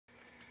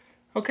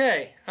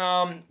Okay,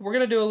 we're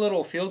going to do a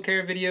little field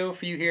care video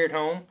for you here at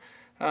home.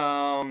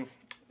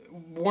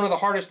 One of the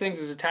hardest things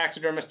as a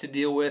taxidermist to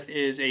deal with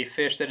is a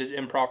fish that is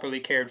improperly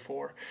cared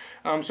for.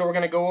 So we're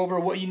going to go over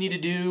what you need to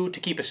do to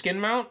keep a skin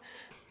mount.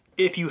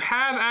 If you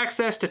have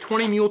access to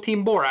 20 Mule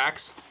Team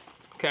borax,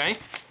 okay,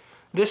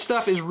 this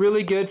stuff is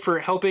really good for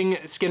helping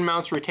skin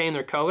mounts retain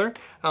their color.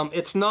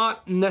 It's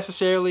not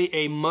necessarily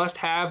a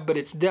must-have, but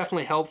it's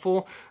definitely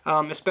helpful,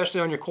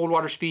 especially on your cold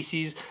water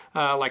species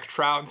like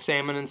trout and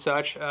salmon and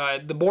such.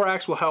 The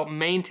borax will help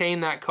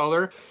maintain that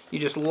color. You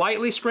just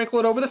lightly sprinkle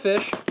it over the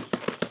fish.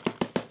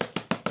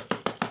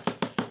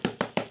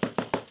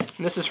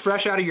 And this is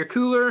fresh out of your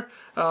cooler.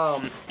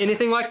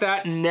 Anything like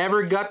that,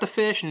 never gut the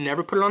fish,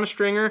 never put it on a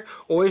stringer.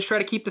 Always try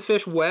to keep the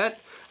fish wet.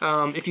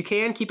 If you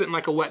can, keep it in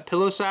like a wet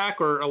pillow sack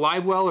or a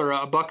live well or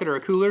a bucket or a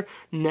cooler.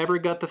 Never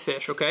gut the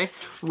fish, okay?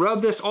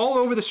 Rub this all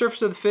over the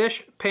surface of the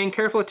fish, paying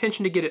careful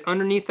attention to get it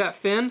underneath that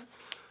fin.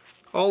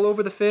 All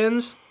over the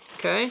fins,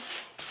 okay?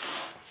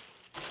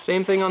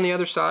 Same thing on the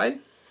other side.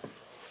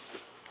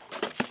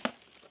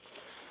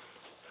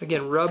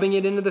 Again, rubbing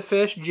it into the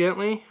fish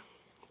gently.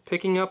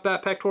 Picking up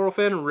that pectoral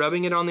fin,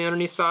 rubbing it on the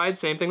underneath side.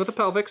 Same thing with the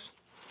pelvics.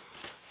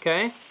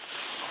 Okay?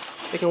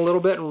 Taking a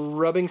little bit and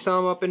rubbing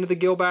some up into the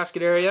gill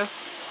basket area.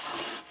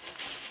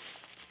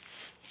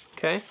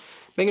 Okay?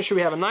 Making sure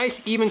we have a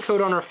nice even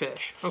coat on our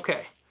fish.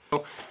 Okay.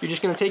 So you're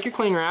just going to take your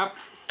cling wrap.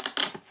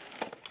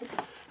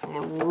 I'm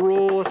going to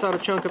roll us out a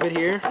chunk of it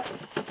here.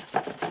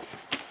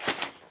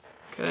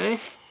 Okay.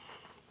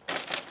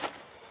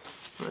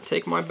 I'm going to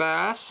take my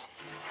bass.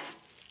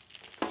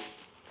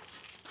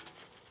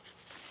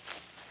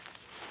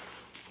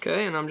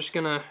 Okay, and I'm just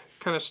going to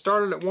kind of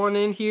start it at one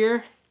end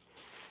here.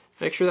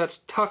 Make sure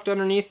that's tucked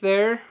underneath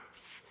there.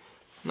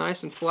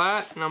 Nice and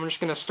flat. And I'm just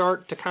going to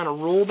start to kind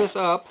of roll this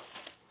up.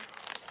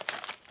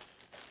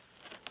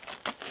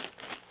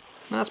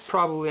 That's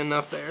probably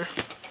enough there.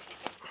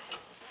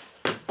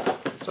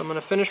 So I'm going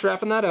to finish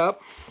wrapping that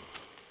up.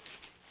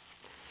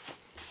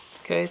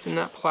 Okay, it's in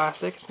that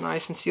plastic. It's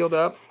nice and sealed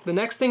up. The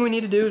next thing we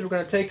need to do is we're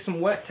going to take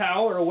some wet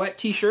towel or a wet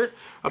t-shirt,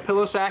 a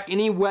pillow sack,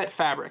 any wet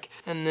fabric.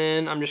 And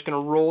then I'm just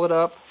going to roll it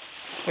up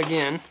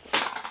again,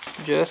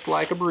 just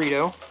like a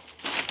burrito.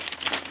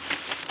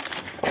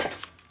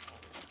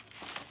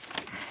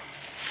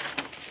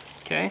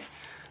 Okay,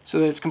 so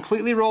that it's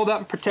completely rolled up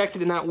and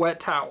protected in that wet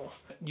towel.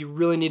 You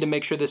really need to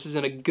make sure this is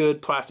in a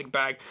good plastic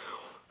bag.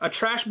 A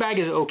trash bag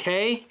is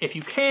okay. If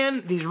you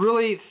can, these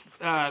really,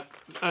 a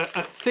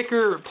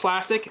thicker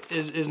plastic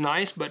is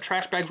nice, but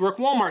trash bags work.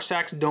 Walmart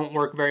sacks don't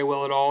work very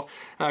well at all.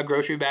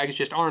 Grocery bags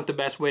just aren't the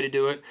best way to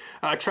do it.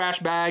 A trash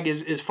bag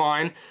is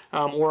fine,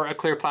 or a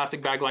clear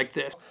plastic bag like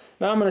this.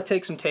 Now I'm gonna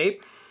take some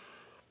tape,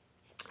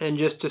 and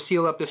just to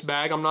seal up this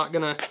bag, I'm not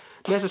gonna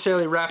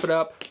necessarily wrap it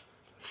up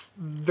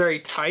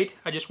very tight.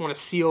 I just wanna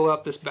seal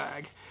up this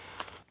bag.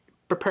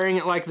 Preparing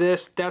it like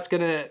this, that's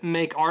gonna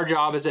make our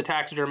job as a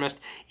taxidermist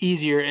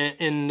easier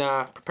in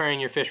preparing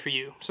your fish for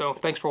you. So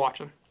thanks for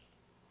watching.